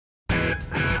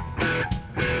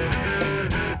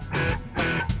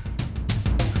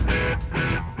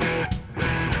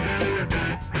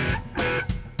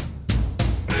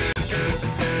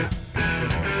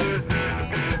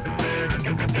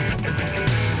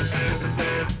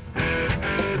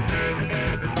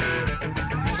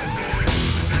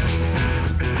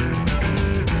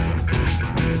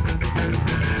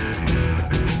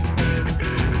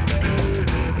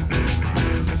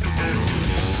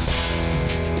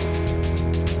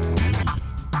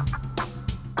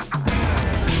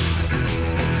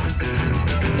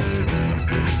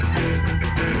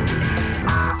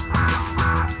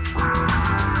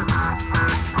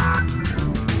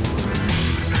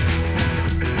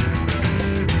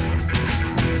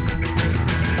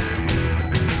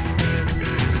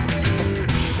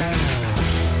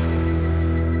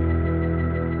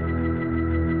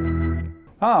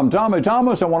Hi, I'm Tommy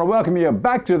Thomas. I want to welcome you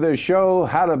back to this show,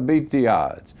 How to Beat the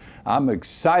Odds. I'm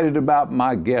excited about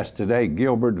my guest today,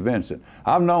 Gilbert Vincent.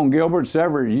 I've known Gilbert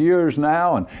several years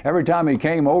now, and every time he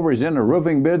came over, he's in the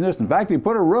roofing business. In fact, he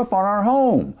put a roof on our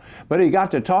home. But he got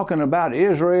to talking about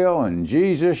Israel and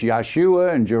Jesus,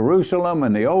 Yeshua and Jerusalem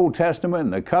and the Old Testament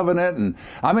and the covenant. And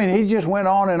I mean, he just went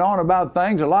on and on about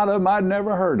things, a lot of them I'd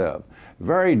never heard of.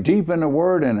 Very deep in the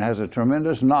Word and has a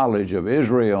tremendous knowledge of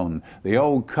Israel and the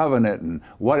Old Covenant and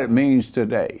what it means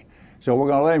today. So we're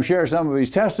going to let him share some of his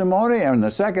testimony, and in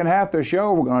the second half of the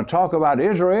show we're going to talk about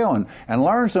Israel and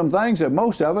learn some things that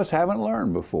most of us haven't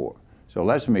learned before. So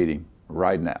let's meet him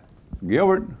right now.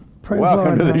 Gilbert,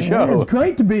 welcome to the show. It's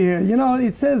great to be here. You know,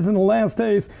 it says in the last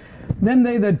days, then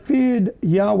they that feared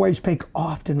Yahweh spake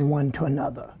often one to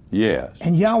another. Yes.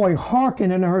 And Yahweh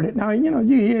hearkened and heard it. Now, you know,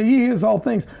 he hears all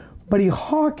things, but he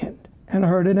hearkened and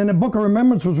heard it. And the book of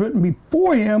remembrance was written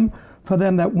before him for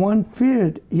them that one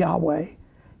feared Yahweh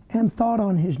and thought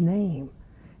on his name,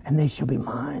 and they shall be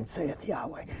mine, saith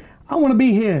Yahweh. I want to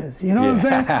be his, you know what I'm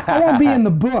saying? I want to be in the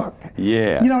book.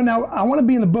 Yeah. You know, now, I want to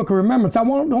be in the book of remembrance. I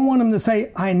don't want him to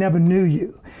say, I never knew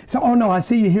you. So, oh no, I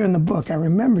see you here in the book. I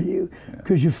remember you,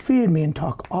 because you feared me and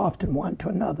talk often one to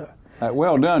another.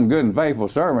 Well done, good and faithful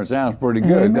servant sounds pretty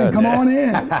good, doesn't it? Come on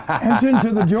in. Enter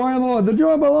into the joy of the Lord. The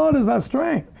joy of the Lord is our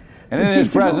strength. And in His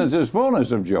presence is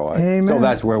fullness of joy. Amen. So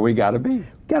that's where we got to be.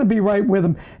 Got to be right with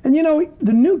Him. And you know,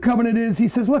 the new covenant is, He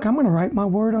says, look, I'm going to write my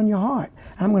word on your heart.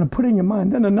 And I'm going to put it in your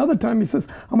mind. Then another time He says,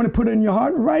 I'm going to put it in your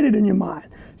heart and write it in your mind.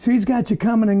 So He's got you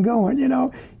coming and going, you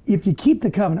know. If you keep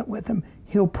the covenant with Him,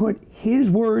 He'll put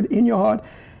His word in your heart.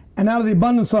 And out of the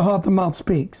abundance of the heart, the mouth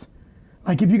speaks.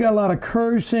 Like if you got a lot of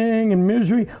cursing and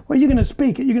misery, well, you're going to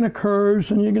speak it. You're going to curse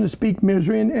and you're going to speak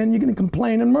misery and you're going to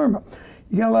complain and murmur.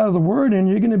 You got a lot of the word in,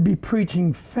 you're going to be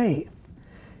preaching faith.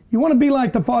 You want to be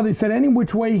like the Father. He said, any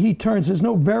which way He turns, there's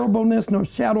no variableness, no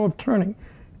shadow of turning.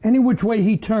 Any which way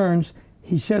He turns,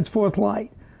 He sheds forth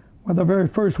light. Well, the very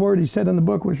first word He said in the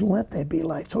book was, let there be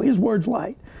light. So His word's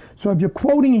light. So if you're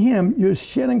quoting Him, you're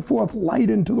shedding forth light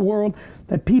into the world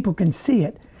that people can see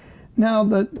it. Now,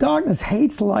 the darkness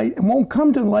hates light and won't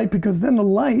come to the light because then the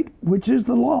light, which is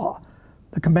the law,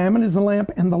 the commandment is a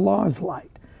lamp and the law is light.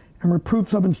 And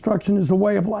reproofs of instruction is the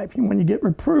way of life. And when you get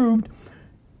reproved,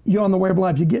 you're on the way of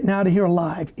life. You're getting out of here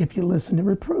alive if you listen to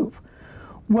reproof.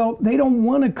 Well, they don't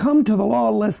want to come to the law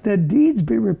lest their deeds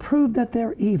be reproved that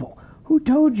they're evil. Who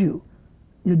told you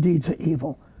your deeds are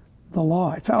evil? The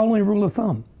law. It's our only rule of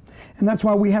thumb. And that's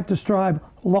why we have to strive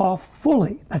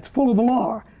lawfully. That's full of the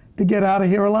law to get out of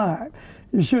here alive.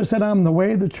 Yeshua said, I'm the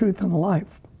way, the truth, and the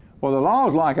life. Well, the law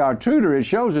is like our tutor. It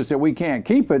shows us that we can't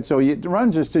keep it, so it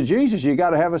runs us to Jesus. You got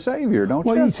to have a Savior, don't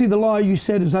you? Well, you see, the law you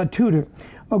said is our tutor.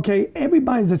 Okay,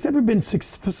 everybody that's ever been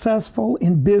successful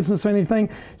in business or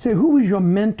anything, say, who was your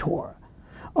mentor?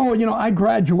 Oh, you know, I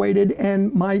graduated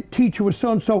and my teacher was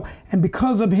so-and-so, and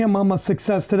because of him, I'm a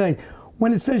success today.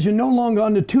 When it says you're no longer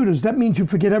under tutors, that means you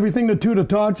forget everything the tutor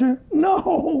taught you?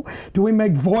 No. Do we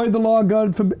make void the law?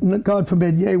 God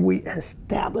forbid. Yea, we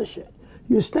establish it.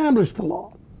 You establish the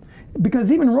law.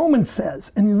 Because even Romans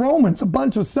says, in Romans, a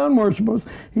bunch of sun worshipers,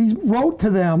 he wrote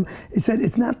to them, he said,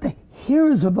 it's not the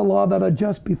hearers of the law that are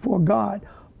just before God,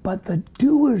 but the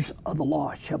doers of the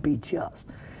law shall be just.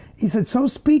 He said, so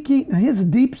speak ye, now here's a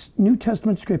deep New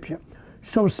Testament scripture,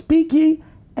 so speak ye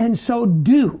and so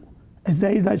do, as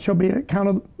they that shall be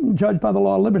accounted, judged by the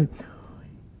law of liberty.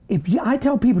 I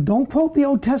tell people, don't quote the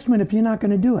Old Testament if you're not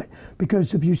going to do it,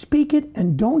 because if you speak it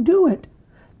and don't do it,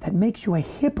 that makes you a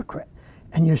hypocrite.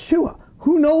 And Yeshua,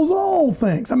 who knows all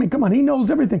things, I mean, come on, He knows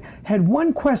everything, had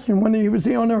one question when He was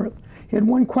here on earth. He had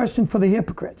one question for the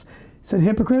hypocrites. He said,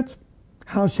 hypocrites,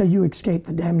 how shall you escape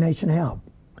the damnation of hell?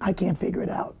 I can't figure it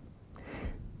out.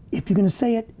 If you're going to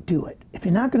say it, do it. If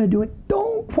you're not going to do it,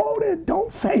 don't quote it.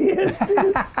 Don't say it.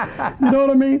 You know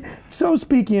what I mean? So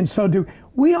speak ye and so do.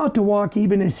 We ought to walk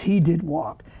even as He did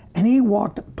walk. And He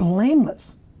walked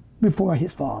blameless before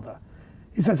His Father.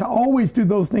 He says, I always do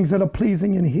those things that are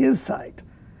pleasing in His sight.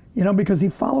 You know, because He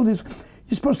followed His...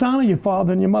 You're supposed to honor your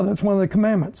father and your mother. That's one of the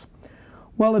commandments.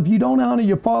 Well, if you don't honor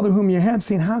your father whom you have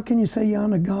seen, how can you say you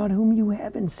honor God whom you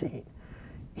haven't seen?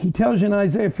 He tells you in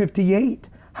Isaiah 58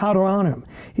 how to honor Him.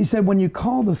 He said, when you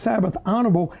call the Sabbath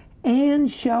honorable and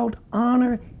shalt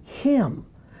honor Him,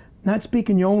 not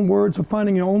speaking your own words or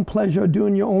finding your own pleasure or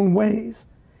doing your own ways.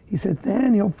 He said,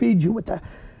 then He'll feed you with the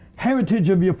heritage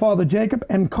of your father Jacob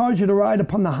and cause you to ride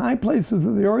upon the high places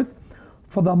of the earth,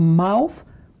 for the mouth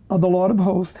of the Lord of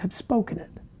hosts had spoken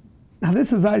it. Now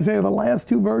this is Isaiah, the last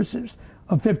two verses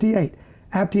of 58.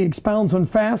 After He expounds on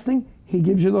fasting, He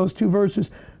gives you those two verses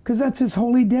because that's His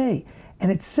holy day.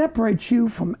 And it separates you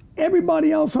from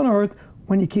everybody else on earth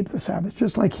when you keep the Sabbath.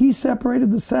 Just like he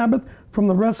separated the Sabbath from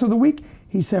the rest of the week,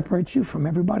 he separates you from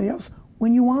everybody else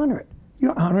when you honor it.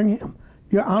 You're honoring him.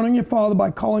 You're honoring your Father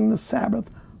by calling the Sabbath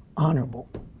honorable.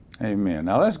 Amen.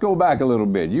 Now let's go back a little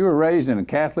bit. You were raised in a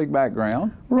Catholic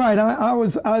background. Right. I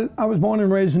was born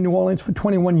and raised in New Orleans for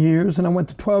 21 years, and I went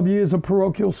to 12 years of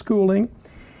parochial schooling.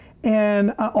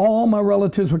 And all my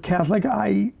relatives were Catholic.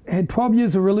 I had 12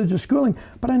 years of religious schooling,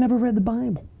 but I never read the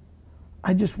Bible.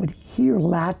 I just would hear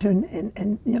Latin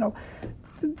and you know,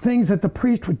 things that the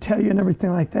priest would tell you and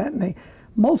everything like that. And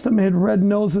most of them had red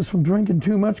noses from drinking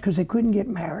too much because they couldn't get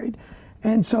married.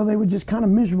 And so they were just kind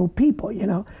of miserable people, you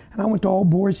know. And I went to all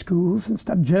boys schools and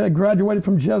stuff, graduated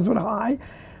from Jesuit High.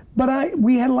 But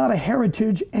we had a lot of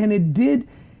heritage, and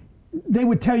they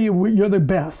would tell you you're the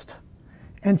best.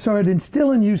 And so it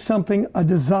instilled in you something, a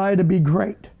desire to be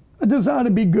great, a desire to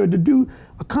be good,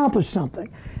 accomplish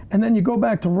something. And then you go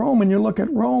back to Rome and you look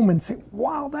at Rome and say,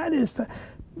 wow, that is the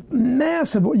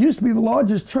massive, what used to be the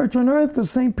largest church on earth, the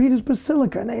St. Peter's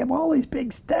Basilica. And they have all these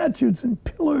big statues and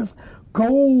pillars,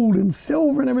 gold and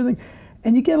silver and everything.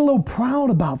 And you get a little proud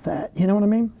about that, you know what I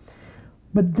mean?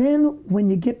 But then when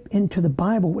you get into the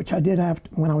Bible, which I did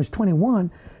when I was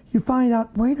 21, you find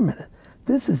out, wait a minute,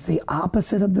 this is the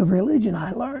opposite of the religion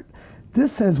I learned.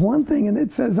 This says one thing and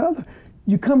it says other.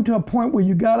 You come to a point where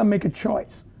you got to make a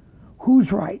choice.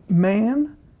 Who's right,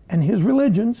 man and his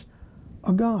religions,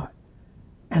 or God?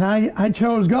 And I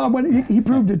chose God when he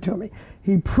proved it to me.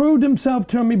 He proved himself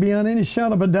to me beyond any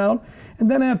shadow of a doubt. And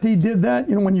then after he did that,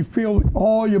 you know, when you feel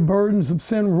all your burdens of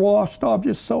sin washed off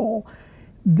your soul,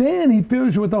 then he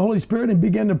fills you with the Holy Spirit and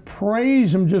begin to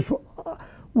praise him just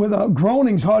with a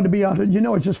groaning's hard to be uttered. You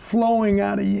know, it's just flowing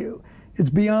out of you. It's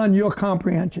beyond your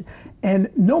comprehension. And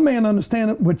no man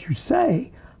understandeth what you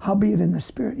say, howbeit in the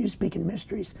Spirit you speak in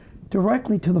mysteries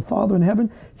directly to the Father in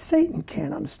heaven. Satan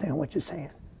can't understand what you're saying.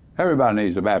 Everybody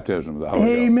needs the baptism of the Holy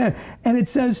Ghost. Amen. And it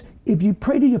says, if you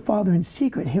pray to your Father in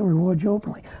secret, he'll reward you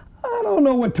openly. I don't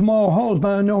know what tomorrow holds,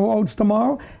 but I know who holds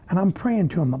tomorrow, and I'm praying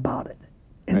to him about it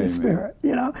in the Spirit,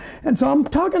 you know. And so I'm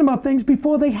talking about things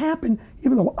before they happen,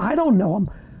 even though I don't know them.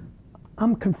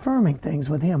 I'm confirming things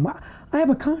with him. I have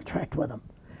a contract with him.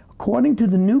 According to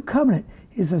the new covenant,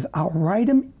 he says, I'll write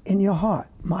them in your heart,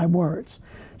 my words.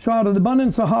 So out of the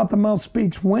abundance of the heart, the mouth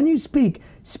speaks. When you speak,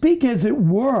 speak as it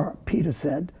were, Peter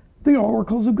said, the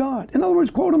oracles of God. In other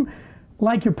words, quote him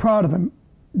like you're proud of him.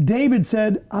 David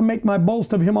said, I make my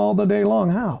boast of him all the day long.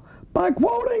 How? By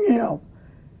quoting him.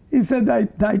 He said,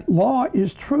 thy law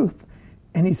is truth.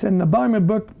 And he said, in the Bible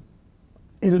book,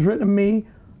 it is written of me,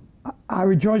 I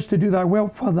rejoice to do thy will,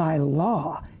 for thy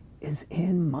law is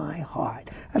in my heart.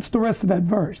 That's the rest of that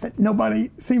verse that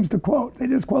nobody seems to quote. They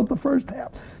just quote the first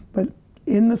half. But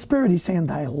in the Spirit, he's saying,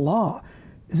 thy law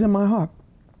is in my heart.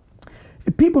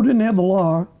 If people didn't have the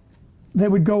law, they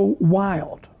would go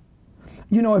wild.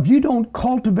 You know, if you don't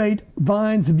cultivate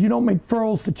vines, if you don't make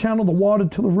furrows to channel the water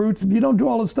to the roots, if you don't do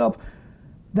all this stuff,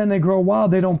 then they grow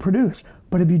wild, they don't produce.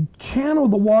 But if you channel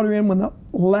the water in when the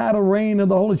latter rain of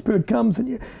the Holy Spirit comes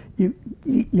and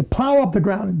you plow up the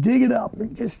ground, dig it up,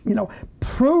 and just, you know,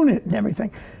 prune it and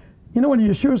everything. You know what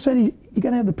Yeshua said? You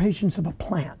got to have the patience of a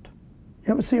plant.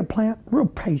 You ever see a plant? Real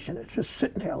patient. It's just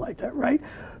sitting there like that, right?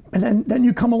 And then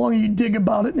you come along and you dig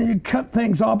about it and you cut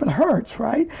things off. It hurts,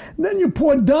 right? And then you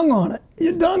pour dung on it.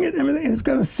 You dung it and everything. And it's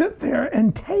going to sit there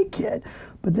and take it.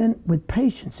 But then with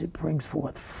patience, it brings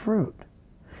forth fruit.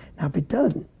 Now, if it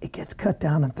doesn't, it gets cut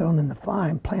down and thrown in the fire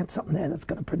and plant something there that's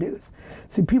going to produce.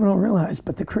 See, people don't realize,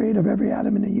 but the creator of every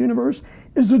atom in the universe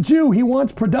is a Jew. He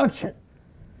wants production.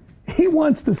 He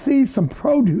wants to see some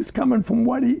produce coming from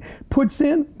what he puts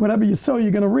in. Whatever you sow, you're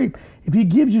going to reap. If he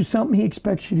gives you something, he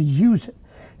expects you to use it.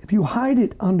 If you hide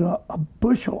it under a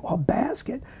bushel or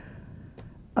basket,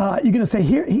 you're going to say,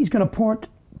 here, he's going to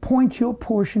point your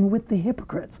portion with the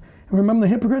hypocrites. And remember the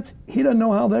hypocrites? He doesn't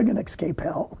know how they're going to escape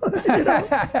hell. You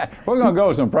know? We're going to go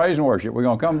with some praise and worship. We're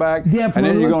going to come back, and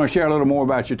then you're going to share a little more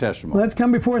about your testimony. Let's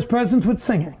come before his presence with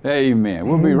singing. Amen.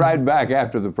 We'll be right back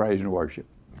after the praise and worship.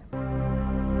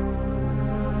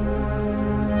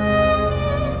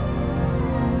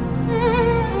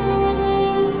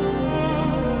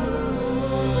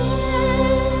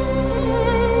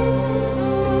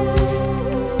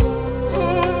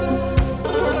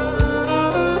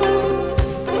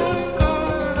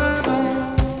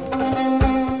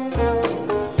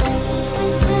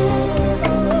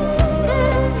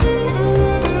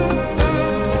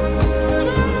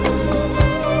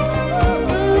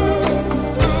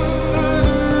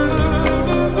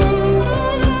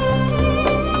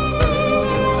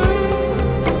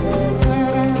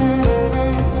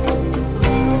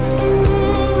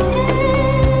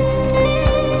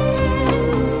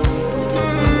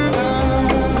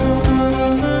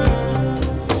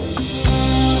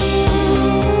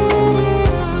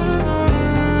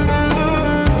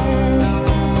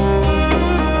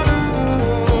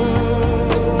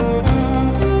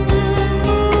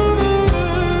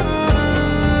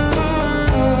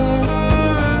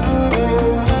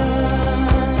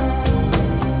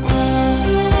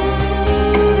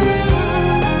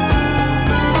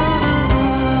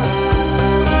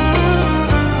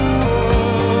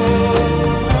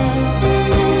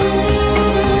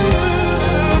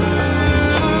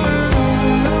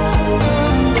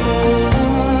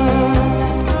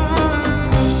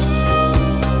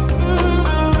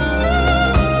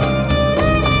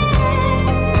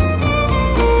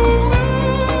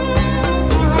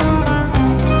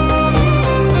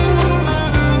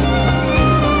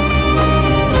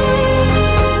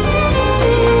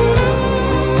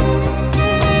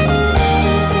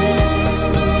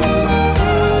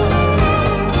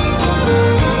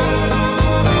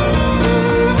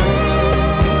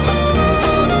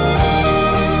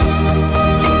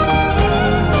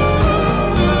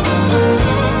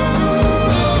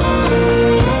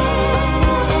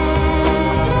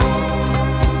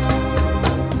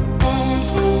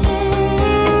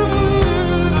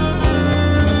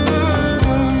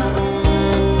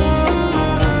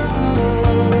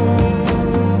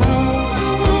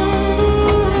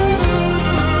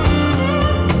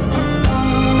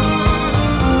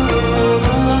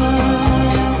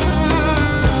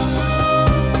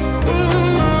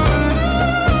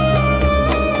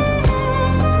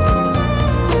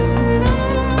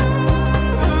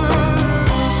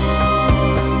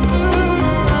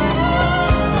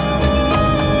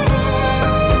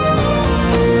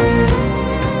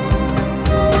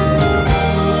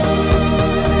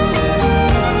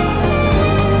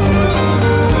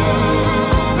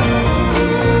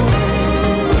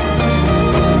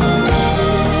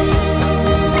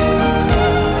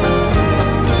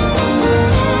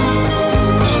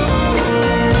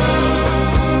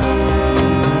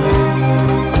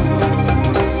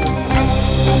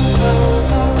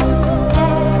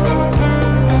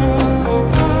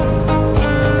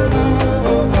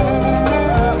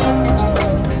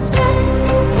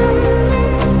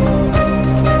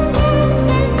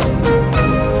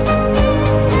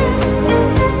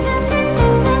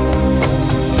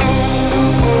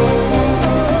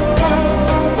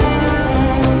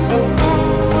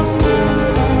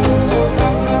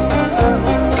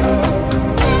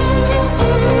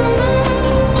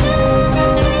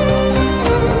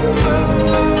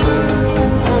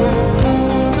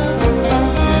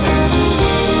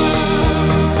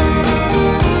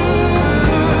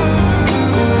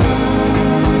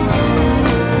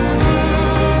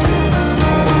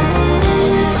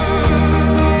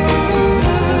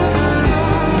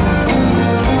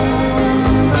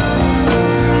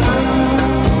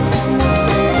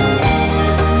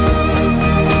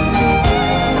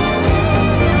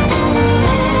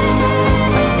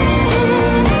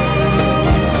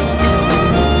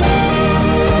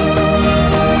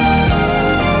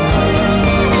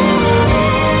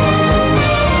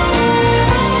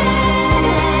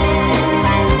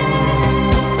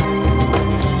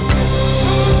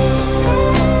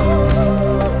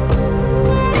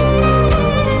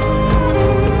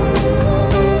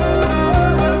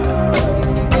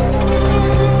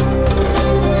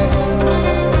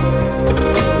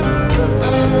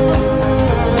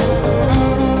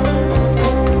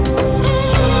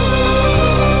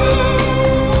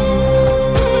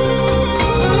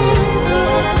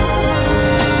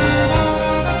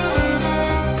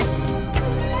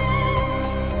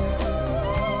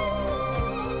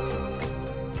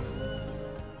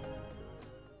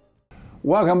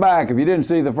 Welcome back. If you didn't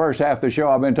see the first half of the show,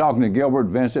 I've been talking to Gilbert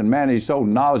Vincent. Man, he's so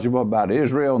knowledgeable about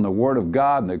Israel and the Word of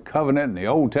God and the covenant and the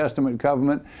Old Testament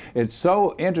covenant. It's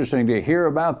so interesting to hear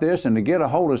about this and to get a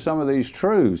hold of some of these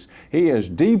truths. He is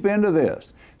deep into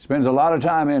this. Spends a lot of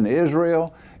time in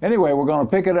Israel. Anyway, we're going to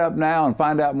pick it up now and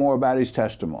find out more about his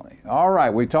testimony. All right,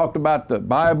 we talked about the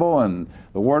Bible and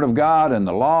the Word of God and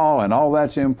the law, and all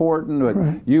that's important. But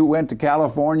right. You went to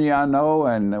California, I know,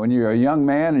 and when you were a young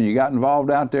man and you got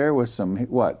involved out there with some,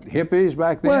 what, hippies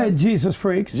back then? Well, Jesus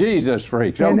freaks. Jesus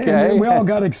freaks, And okay. we all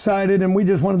got excited, and we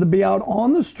just wanted to be out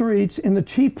on the streets in the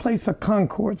chief place of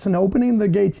concourse and opening the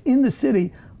gates in the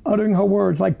city, uttering her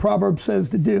words like Proverbs says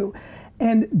to do.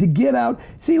 And to get out,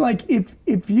 see, like if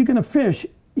you're going to fish,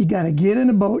 you got to get in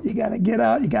a boat, you got to get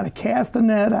out, you got to cast a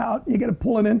net out, you got to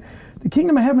pull it in. The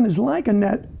kingdom of heaven is like a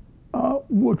net,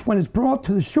 which when it's brought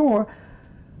to the shore,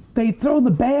 they throw the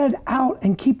bad out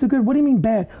and keep the good. What do you mean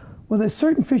bad? Well, there's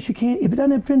certain fish you can't, if it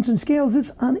doesn't have fins and scales,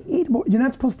 it's uneatable. You're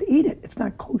not supposed to eat it. It's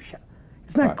not kosher.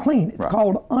 It's not clean. It's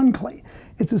called unclean.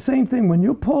 It's the same thing. When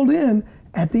you're pulled in,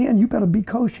 at the end, you better be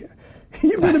kosher.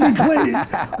 You better be clean,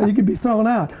 or you could be thrown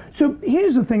out. So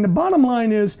here's the thing. The bottom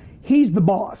line is, he's the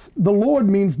boss. The Lord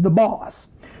means the boss.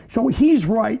 So he's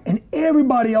right, and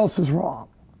everybody else is wrong.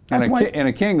 In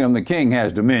a kingdom, the king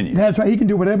has dominion. That's right. He can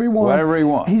do whatever he wants. Whatever he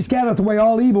wants. He scattereth away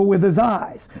all evil with his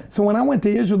eyes. So when I went to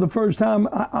Israel the first time,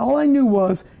 all I knew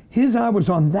was his eye was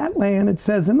on that land. It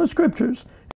says in the scriptures,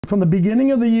 from the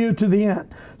beginning of the year to the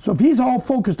end. So if he's all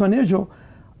focused on Israel,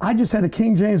 I just had a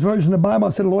King James Version of the Bible. I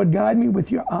said, Lord, guide me with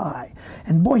your eye.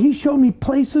 And boy, he showed me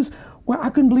places where I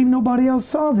couldn't believe nobody else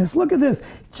saw this. Look at this.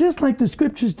 Just like the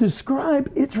scriptures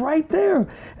describe, it's right there.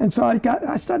 And so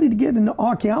I started to get into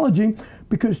archaeology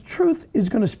because truth is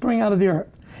going to spring out of the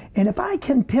earth. And if I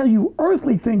can tell you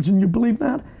earthly things and you believe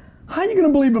that, how are you going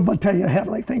to believe if I tell you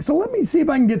heavenly things? So let me see if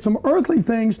I can get some earthly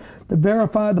things to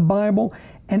verify the Bible.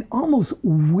 And almost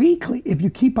weekly, if you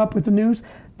keep up with the news,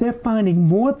 they're finding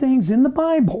more things in the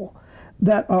Bible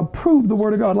that prove the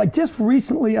Word of God. Like just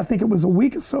recently, I think it was a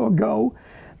week or so ago,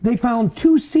 they found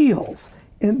 2 seals.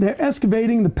 And they're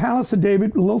excavating the Palace of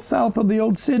David, a little south of the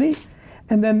old city.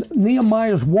 And then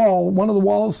Nehemiah's wall, one of the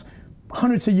walls,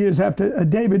 hundreds of years after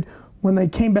David, when they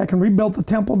came back and rebuilt the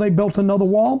temple, they built another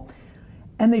wall.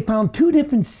 And they found 2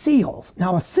 different seals.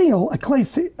 Now a seal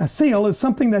is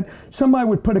something that somebody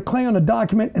would put a clay on a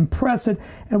document and press it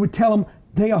and would tell them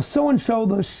they are so-and-so,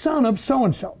 the son of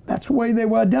so-and-so. That's the way they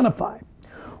were identified.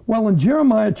 Well, in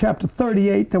Jeremiah chapter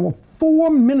 38, there were 4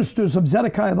 ministers of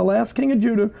Zedekiah, the last king of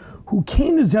Judah, who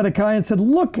came to Zedekiah and said,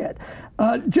 look at,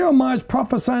 Jeremiah's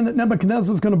prophesying that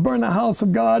Nebuchadnezzar is going to burn the house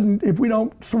of God and if we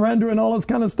don't surrender and all this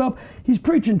kind of stuff. He's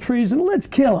preaching treason. Let's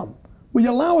kill him. Will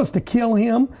you allow us to kill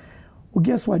him? Well,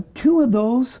 guess what? 2 of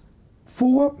those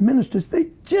 4 ministers,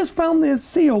 they just found their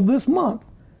seal this month.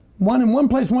 One in one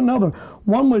place, one in another.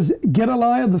 One was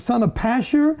Gedaliah, the son of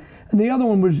Pashur, and the other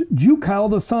one was Jucal,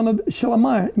 the son of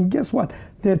Shelemiah. And guess what?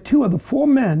 They're 2 of the 4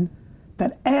 men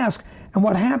that asked, and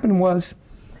what happened was,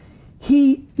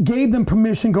 he gave them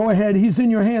permission, go ahead, he's in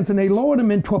your hands, and they lowered him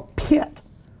into a pit,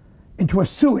 into a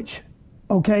sewage,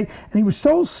 okay? And he was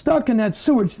so stuck in that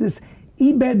sewage, this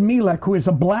Ebed-Melech, who is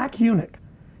a black eunuch,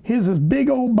 here's this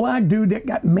big old black dude that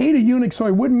got made a eunuch so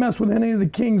he wouldn't mess with any of the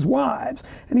king's wives.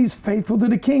 And he's faithful to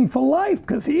the king for life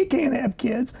because he can't have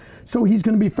kids. So he's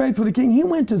going to be faithful to the king. He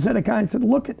went to Zedekiah and said,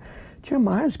 look,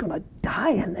 Jeremiah's going to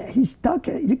die in there. He's stuck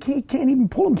in it. He can't even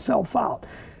pull himself out.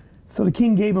 So the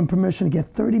king gave him permission to get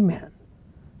 30 men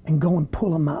and go and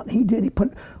pull him out. And he did. He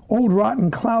put old rotten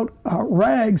clout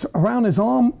rags around his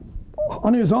arm,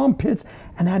 under his armpits,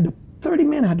 and 30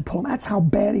 men had to pull him. That's how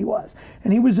bad he was.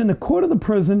 And he was in the court of the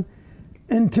prison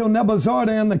until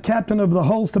Nebuzaradan, the captain of the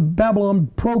host of Babylon,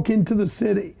 broke into the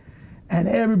city. And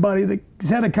everybody, the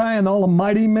Zedekiah and all the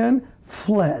mighty men,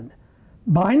 fled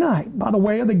by night, by the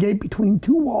way of the gate between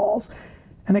 2 walls.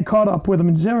 And they caught up with him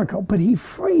in Jericho. But he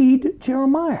freed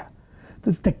Jeremiah.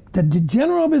 The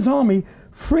general of his army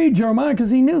freed Jeremiah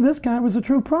because he knew this guy was a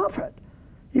true prophet.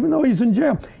 Even though he's in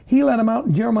jail, he let him out,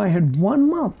 and Jeremiah had 1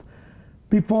 month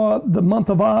before the month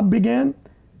of Ab began.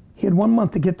 He had 1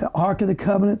 month to get the Ark of the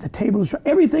Covenant, the table,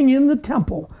 everything in the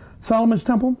temple, Solomon's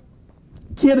temple,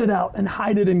 get it out and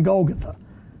hide it in Golgotha.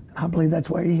 And I believe that's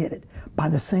where he hid it, by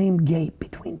the same gate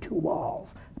between 2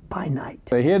 walls, by night.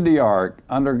 They hid the ark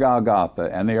under Golgotha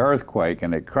and the earthquake,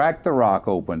 and it cracked the rock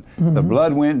open. The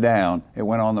blood went down. It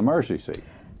went on the mercy seat.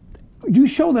 You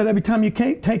show that every time you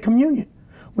take communion.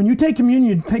 When you take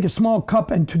communion, you take a small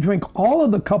cup, and to drink all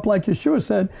of the cup, like Yeshua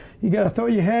said, you got to throw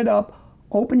your head up,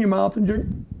 open your mouth, and drink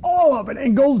all of it.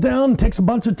 It goes down and takes a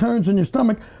bunch of turns in your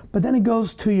stomach, but then it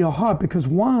goes to your heart because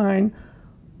wine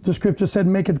the scripture said,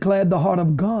 maketh glad the heart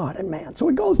of God and man. So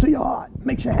it goes to your heart,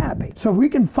 makes you happy. So if we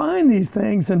can find these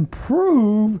things and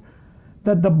prove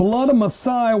that the blood of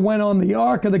Messiah went on the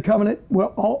Ark of the Covenant,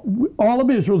 well, all of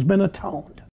Israel's been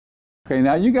atoned. Okay,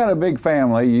 now you got a big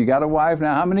family. You got a wife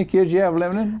now. How many kids you have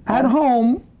living in? At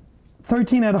home,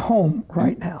 13 at home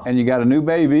right now. And you got a new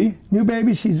baby. New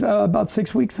baby, she's about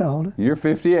 6 weeks old. You're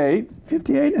 58.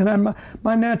 58, and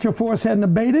my natural force hadn't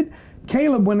abated.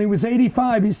 Caleb, when he was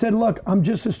 85, he said, look, I'm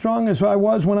just as strong as I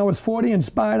was when I was 40 and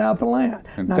spied out the land.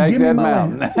 And now take give that me my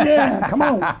mountain. land. Yeah, come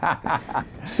on.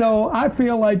 So I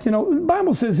feel like, the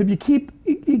Bible says if you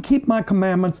keep my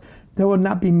commandments, there will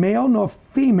not be male nor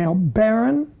female,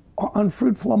 barren or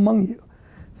unfruitful among you.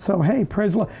 So, hey,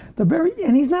 praise the Lord.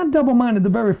 And he's not double-minded. The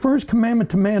very first commandment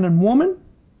to man and woman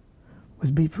was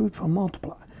be fruitful and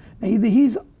multiply. Now, either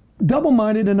he's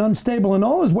double-minded and unstable in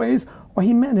all his ways, or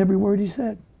he meant every word he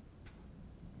said.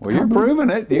 Well, you're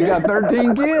proving it. You got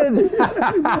 13 kids.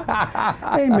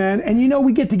 Amen. And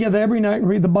we get together every night and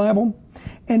read the Bible.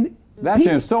 And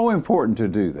that's so important to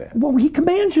do that. Well, he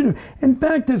commands you to. In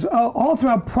fact, all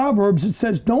throughout Proverbs, it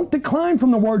says, don't decline from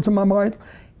the words of my mouth.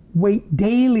 Wait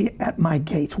daily at my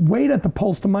gates. Wait at the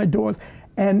post of my doors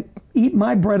and eat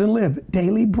my bread and live.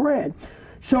 Daily bread.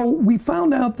 So we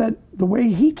found out that the way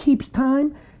he keeps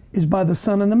time is by the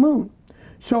sun and the moon.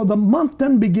 So the month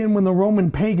doesn't begin when the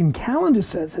Roman pagan calendar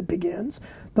says it begins.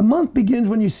 The month begins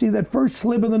when you see that first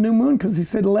slip of the new moon, because he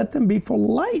said, let them be for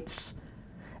lights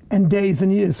and days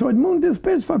and years. So at moon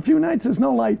disappears for a few nights, there's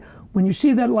no light. When you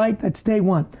see that light, that's day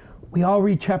one. We all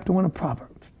read chapter 1 of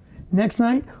Proverbs. Next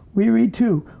night, we read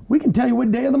 2. We can tell you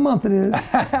what day of the month it is.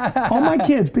 All my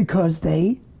kids, because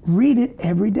they read it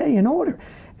every day in order.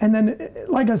 And then,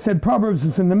 like I said, Proverbs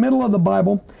is in the middle of the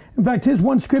Bible. In fact, here's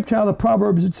one scripture out of the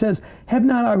Proverbs. It says, have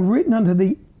not I written unto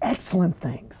thee excellent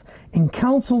things in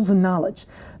counsels and knowledge,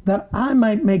 that I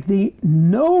might make thee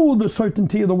know the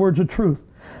certainty of the words of truth,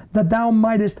 that thou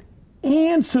mightest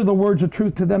answer the words of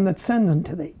truth to them that send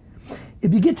unto thee.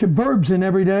 If you get your verbs in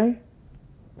every day,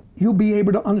 you'll be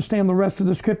able to understand the rest of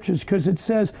the scriptures, because it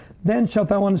says, then shalt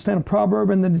thou understand a proverb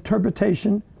and the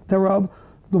interpretation thereof,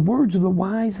 the words of the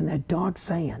wise and their dark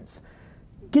sayings.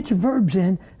 Get your verbs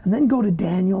in, and then go to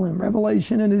Daniel and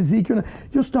Revelation and Ezekiel.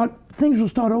 Things will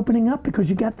start opening up, because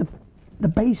you got the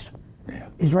base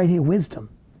is right here, wisdom.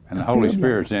 And the Holy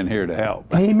Spirit's in here to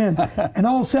help. Amen. And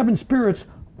all 7 spirits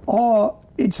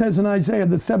it says in Isaiah,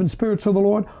 the 7 spirits of the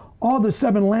Lord, all the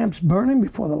 7 lamps burning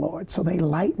before the Lord. So they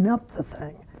lighten up the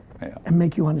thing and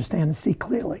make you understand and see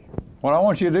clearly. What I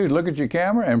want you to do is look at your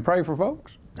camera and pray for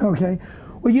folks. Okay.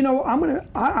 Well,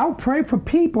 I'll pray for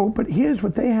people, but here's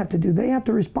what they have to do. They have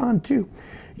to respond too.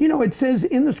 It says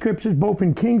in the scriptures, both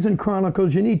in Kings and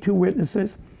Chronicles, you need 2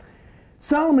 witnesses.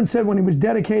 Solomon said when he was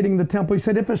dedicating the temple, he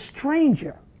said, if a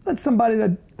stranger, that's somebody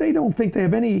that they don't think they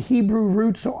have any Hebrew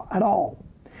roots at all.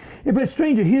 If a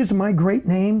stranger hears my great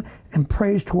name and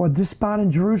prays toward this spot in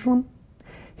Jerusalem,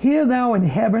 hear thou in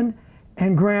heaven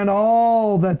and grant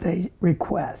all that they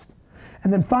request.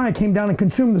 And then fire came down and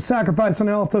consumed the sacrifice on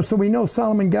the altar, so we know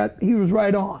Solomon he was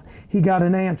right on. He got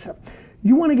an answer.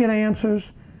 You want to get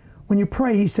answers? When you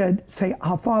pray, he said, say,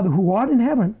 our Father who art in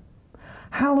heaven,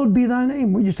 hallowed be thy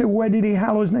name. Well, you say, where did he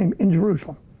hallow his name? In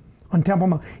Jerusalem, on Temple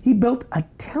Mount. He built a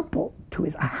temple to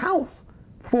a house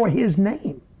for his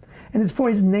name. And it's for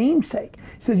his name's sake.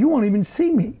 He says, you won't even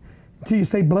see me until you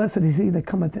say, blessed is he that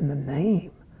cometh in the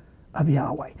name of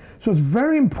Yahweh. So it's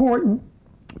very important.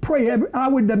 I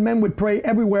would that men would pray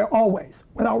everywhere, always,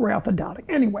 without wrath or doubting,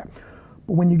 anywhere.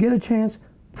 But when you get a chance,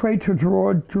 pray to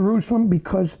Jerusalem,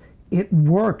 because it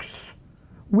works.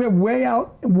 We're way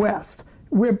out west.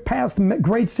 We're past the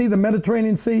Great Sea, the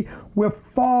Mediterranean Sea. We're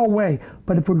far away.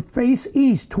 But if we face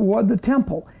east toward the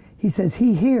temple, he says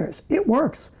he hears. It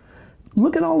works.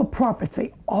 Look at all the prophets.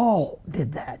 They all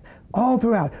did that, all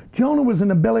throughout. Jonah was in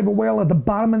the belly of a whale at the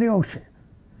bottom of the ocean.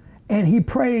 And he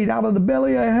prayed out of the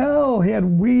belly of hell. He had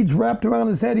weeds wrapped around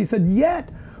his head. He said, yet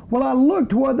will I look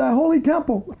toward thy holy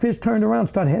temple. The fish turned around,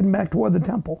 started heading back toward the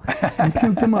temple, and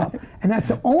puked him up. And that's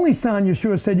the only sign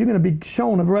Yeshua said you're going to be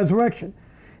shown of resurrection.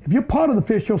 If you're part of the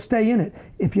fish, you'll stay in it.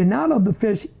 If you're not of the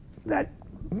fish, that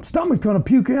stomach's going to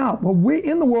puke you out. Well, we're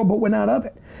in the world, but we're not of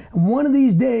it. And one of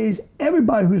these days,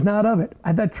 everybody who's not of it,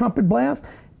 at that trumpet blast,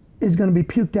 is going to be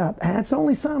puked out. And that's the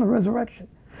only sign of resurrection.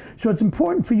 So it's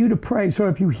important for you to pray. So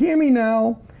if you hear me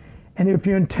now, and if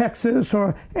you're in Texas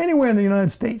or anywhere in the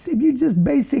United States, if you just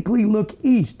basically look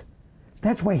east,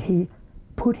 that's where he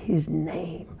put his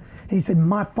name. And he said,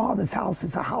 my Father's house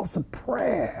is a house of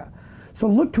prayer. So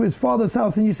look to his Father's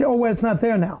house, and you say, oh, well, it's not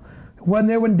there now. It wasn't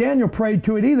there when Daniel prayed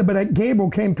to it either, but Gabriel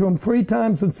came to him 3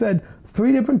 times and said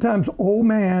 3 different times, oh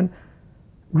man,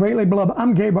 Greatly beloved.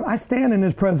 I'm Gabriel. I stand in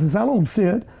his presence. I don't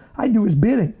sit. I do his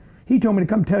bidding. He told me to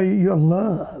come tell you you're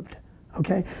loved.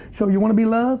 Okay? So you want to be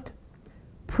loved?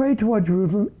 Pray toward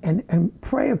Jerusalem and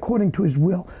pray according to his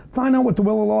will. Find out what the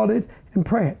will of the Lord is and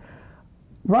pray it.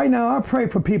 Right now, I pray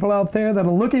for people out there that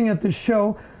are looking at this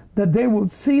show that they will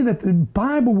see that the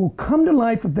Bible will come to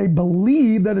life if they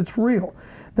believe that it's real.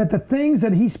 That the things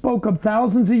that he spoke of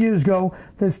thousands of years ago,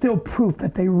 there's still proof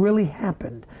that they really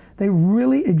happened. They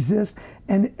really exist.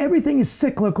 And everything is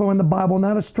cyclical in the Bible,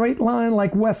 not a straight line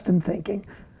like Western thinking,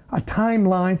 a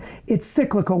timeline. It's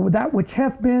cyclical. That which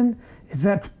hath been is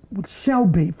that which shall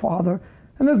be, Father.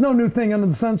 And there's no new thing under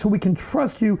the sun, so we can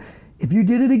trust you. If you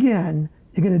did it again,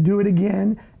 you're going to do it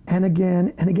again and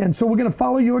again and again. So we're going to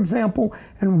follow your example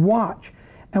and watch.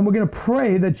 And we're going to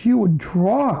pray that you would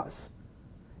draw us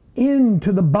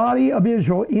into the body of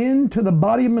Israel, into the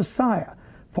body of Messiah.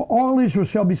 For all Israel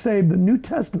shall be saved. The New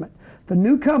Testament, the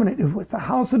New Covenant with the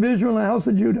house of Israel and the house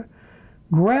of Judah.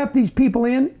 Graft these people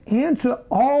in, answer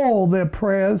all their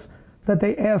prayers that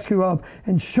they ask you of,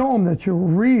 and show them that you're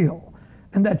real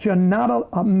and that you're not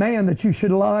a man that you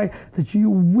should lie, that you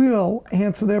will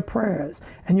answer their prayers.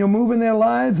 And you'll move in their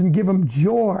lives and give them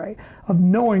joy of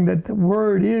knowing that the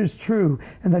word is true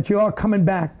and that you are coming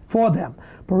back for them.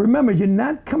 But remember, you're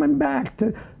not coming back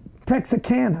to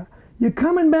Texarkana. You're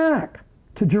coming back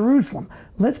to Jerusalem.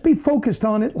 Let's be focused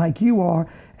on it like you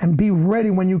are and be ready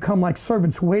when you come like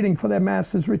servants waiting for their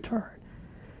master's return.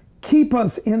 Keep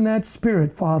us in that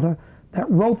spirit, Father, that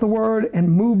wrote the word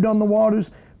and moved on the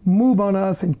waters. Move on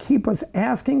us and keep us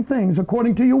asking things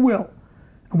according to your will.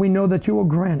 And we know that you will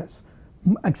grant us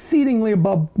exceedingly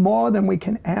above more than we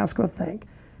can ask or think.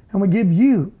 And we give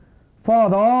you,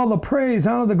 Father, all the praise,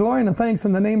 honor, the glory, and the thanks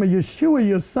in the name of Yeshua,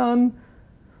 your Son.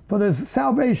 For there's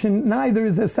salvation, neither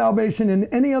is there salvation in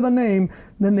any other name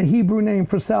than the Hebrew name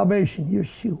for salvation,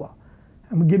 Yeshua.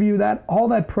 And we give you that, all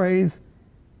that praise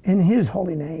in his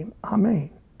holy name. Amen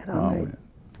and amen.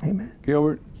 Amen.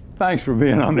 Gilbert, thanks for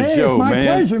being on the show, man. It's my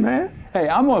pleasure, man. Hey,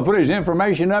 I'm going to put his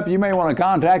information up. You may want to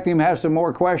contact him, have some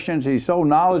more questions. He's so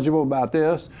knowledgeable about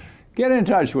this. Get in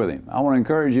touch with him. I want to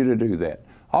encourage you to do that.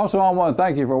 Also, I want to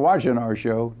thank you for watching our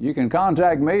show. You can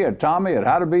contact me at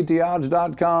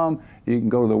tommy@howtobeattheodds.com. You can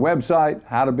go to the website,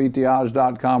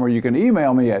 howtobeattheodds.com, or you can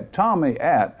email me at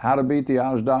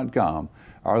tommy@howtobeattheodds.com.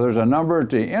 Or there's a number at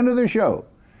the end of the show.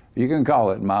 You can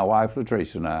call it. My wife,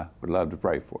 Latrice, and I would love to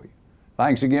pray for you.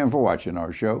 Thanks again for watching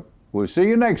our show. We'll see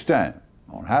you next time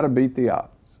on How to Beat the Odds.